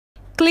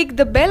Click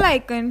the bell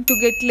icon to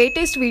get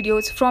latest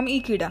videos from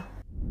Ekeeda.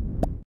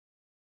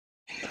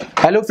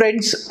 Hello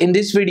friends, in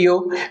this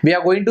video we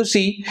are going to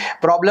see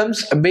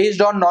problems based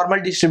on normal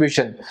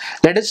distribution.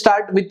 Let us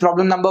start with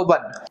problem number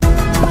 1.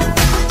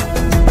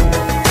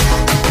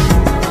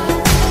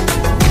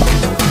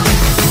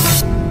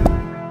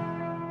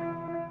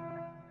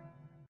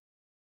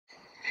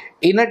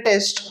 In a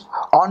test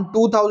on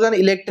 2000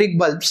 electric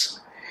bulbs,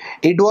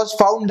 it was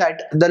found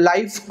that the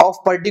life of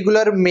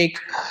particular make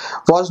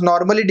was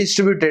normally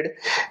distributed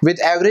with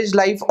average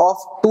life of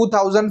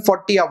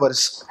 2040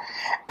 hours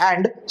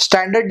and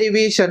standard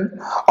deviation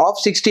of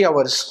 60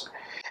 hours.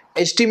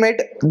 Estimate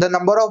the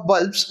number of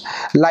bulbs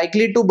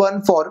likely to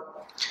burn for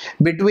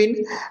between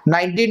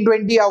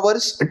 1920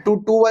 hours to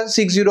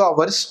 2160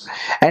 hours,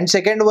 and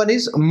second one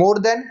is more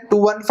than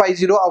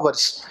 2150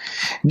 hours.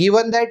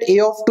 Given that a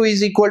of 2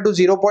 is equal to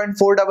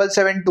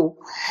 0.4772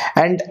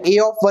 and a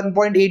of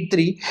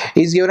 1.83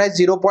 is given as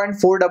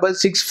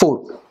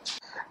 0.4664.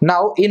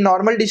 Now in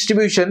normal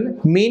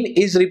distribution, mean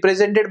is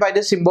represented by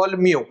the symbol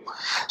mu.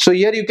 So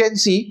here you can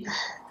see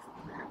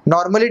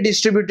normally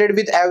distributed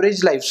with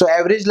average life. So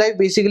average life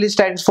basically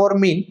stands for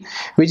mean,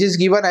 which is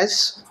given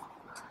as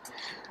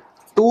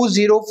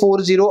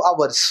 2040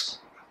 hours.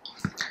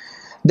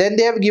 Then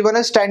they have given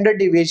a standard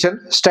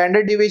deviation.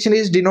 Standard deviation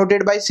is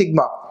denoted by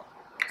sigma,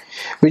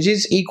 which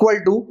is equal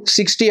to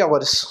 60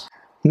 hours.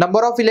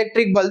 Number of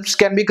electric bulbs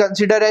can be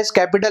considered as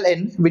capital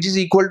N, which is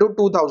equal to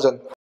 2000.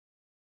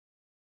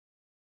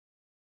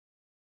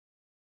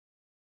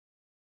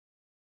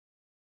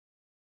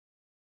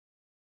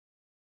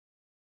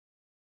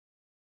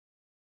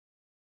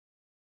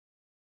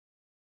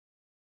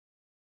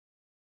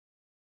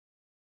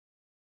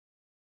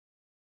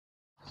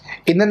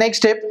 In the next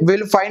step, we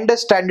will find the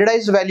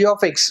standardized value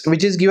of x,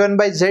 which is given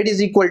by z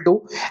is equal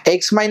to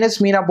x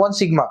minus mean upon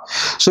sigma.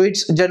 So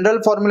its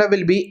general formula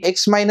will be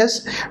x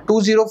minus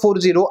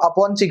 2040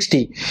 upon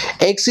 60.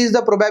 X is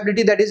the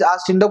probability that is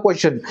asked in the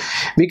question.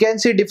 We can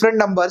see different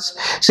numbers,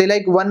 say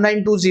like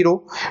 1920,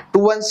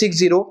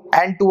 2160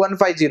 and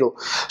 2150.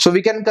 So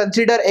we can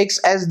consider x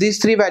as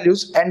these three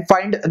values and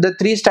find the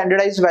three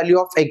standardized value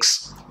of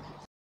x.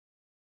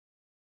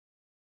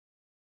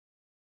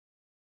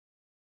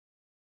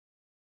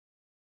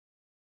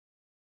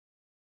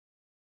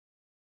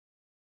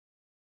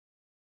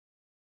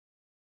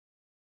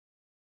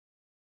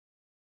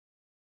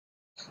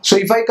 So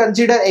if I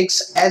consider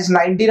x as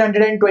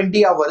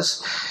 1920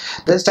 hours,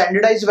 the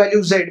standardized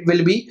value z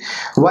will be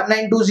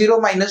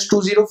 1920 minus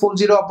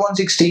 2040 upon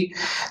 60.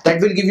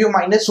 That will give you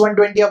minus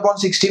 120 upon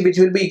 60, which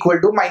will be equal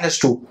to minus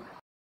 2.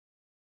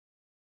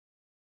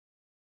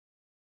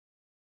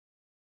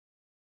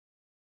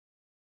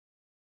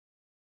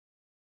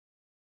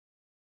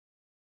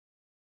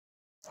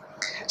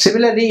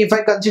 Similarly, if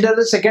I consider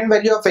the second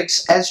value of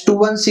x as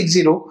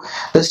 2160,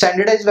 the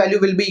standardized value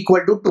will be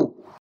equal to 2.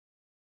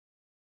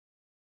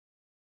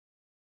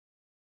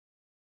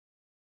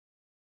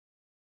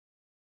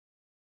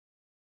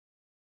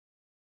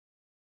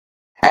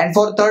 And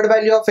for third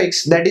value of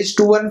x, that is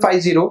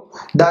 2150,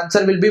 the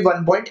answer will be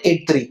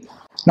 1.83.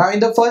 Now in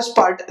the first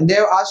part, they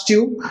have asked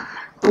you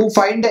to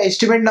find the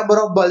estimate number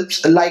of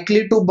bulbs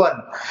likely to burn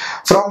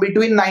from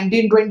between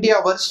 1920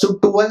 hours to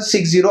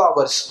 2160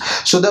 hours.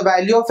 So the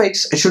value of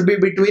x should be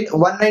between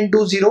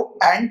 1920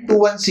 and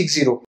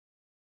 2160.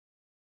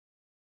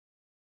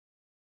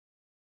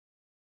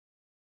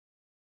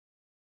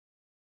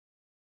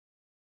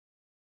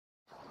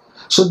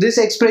 So this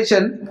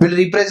expression will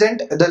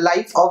represent the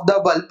life of the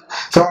bulb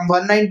from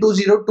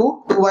 1920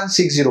 to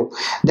 2160.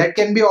 That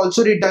can be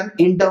also written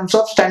in terms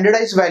of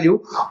standardized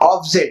value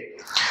of z.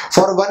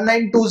 For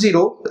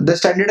 1920, the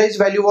standardized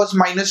value was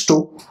minus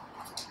 2,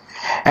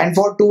 and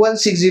for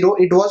 2160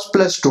 it was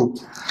plus 2.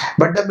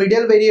 But the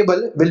medial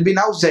variable will be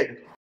now z.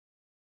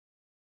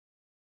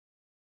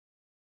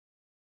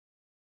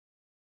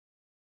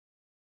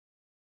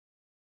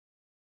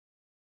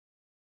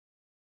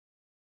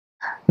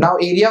 Now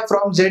area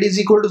from z is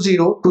equal to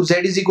 0 to z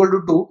is equal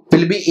to 2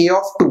 will be a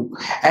of 2,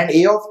 and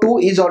a of 2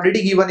 is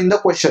already given in the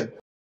question.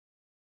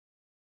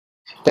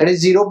 That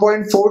is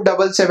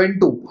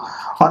 0.4772.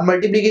 On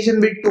multiplication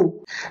with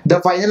 2,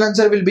 the final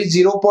answer will be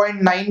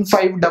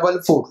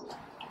 0.9544.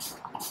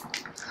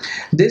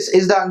 This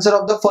is the answer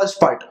of the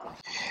first part.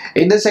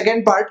 In the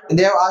second part,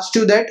 they have asked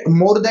you that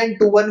more than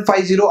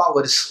 2150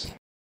 hours.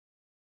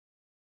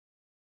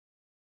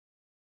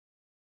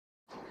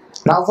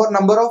 Now for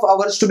number of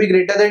hours to be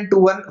greater than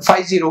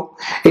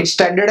 2150, its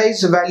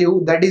standardized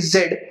value, that is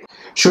z,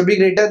 should be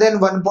greater than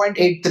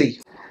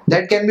 1.83.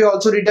 That can be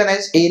also written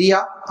as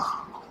area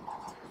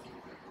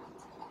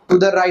to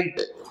the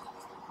right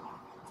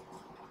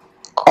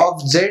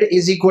of z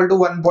is equal to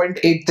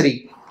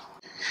 1.83.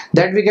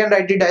 That we can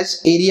write it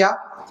as area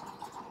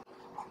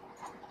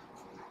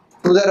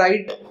to the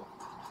right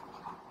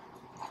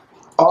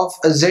of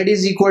z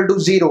is equal to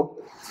 0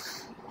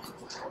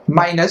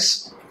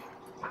 minus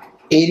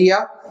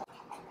area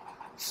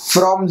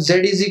from z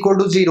is equal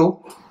to 0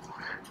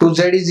 to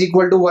z is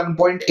equal to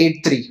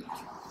 1.83.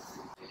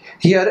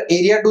 Here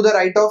area to the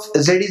right of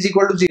z is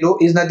equal to 0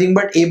 is nothing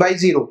but a by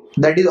 0,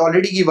 that is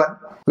already given,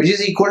 which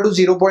is equal to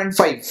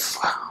 0.5,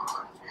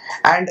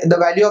 and the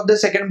value of the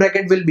second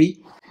bracket will be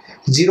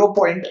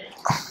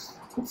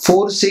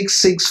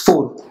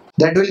 0.4664,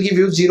 that will give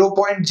you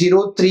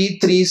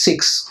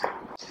 0.0336.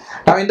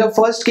 Now in the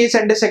first case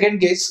and the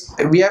second case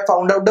we have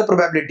found out the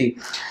probability.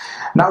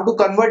 Now to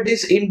convert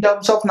this in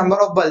terms of number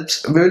of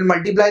bulbs, we will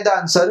multiply the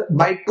answer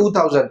by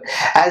 2000,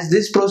 as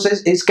this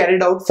process is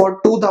carried out for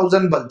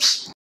 2000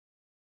 bulbs.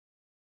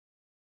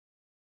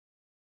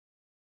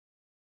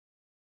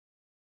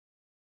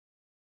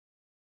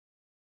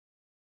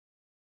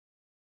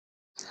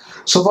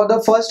 So for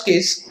the first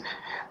case,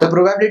 the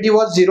probability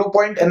was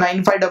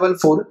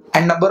 0.9544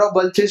 and number of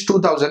bulbs is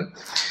 2000.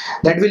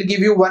 That will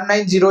give you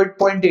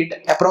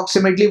 1908.8,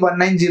 approximately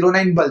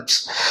 1909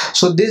 bulbs.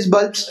 So these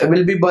bulbs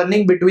will be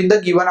burning between the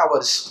given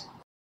hours.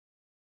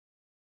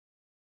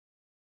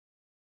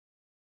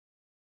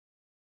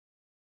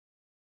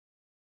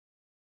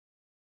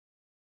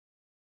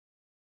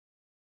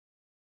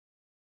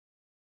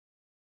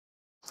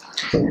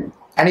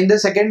 And in the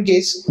second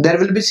case, there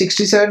will be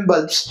 67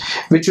 bulbs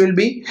which will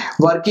be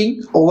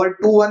working over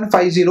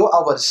 2150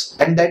 hours,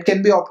 and that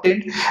can be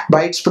obtained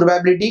by its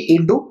probability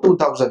into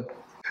 2000.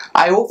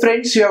 I hope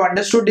friends you have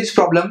understood this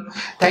problem.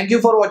 Thank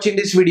you for watching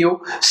this video.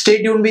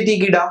 Stay tuned with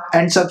Ekeeda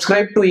and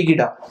subscribe to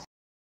Ekeeda.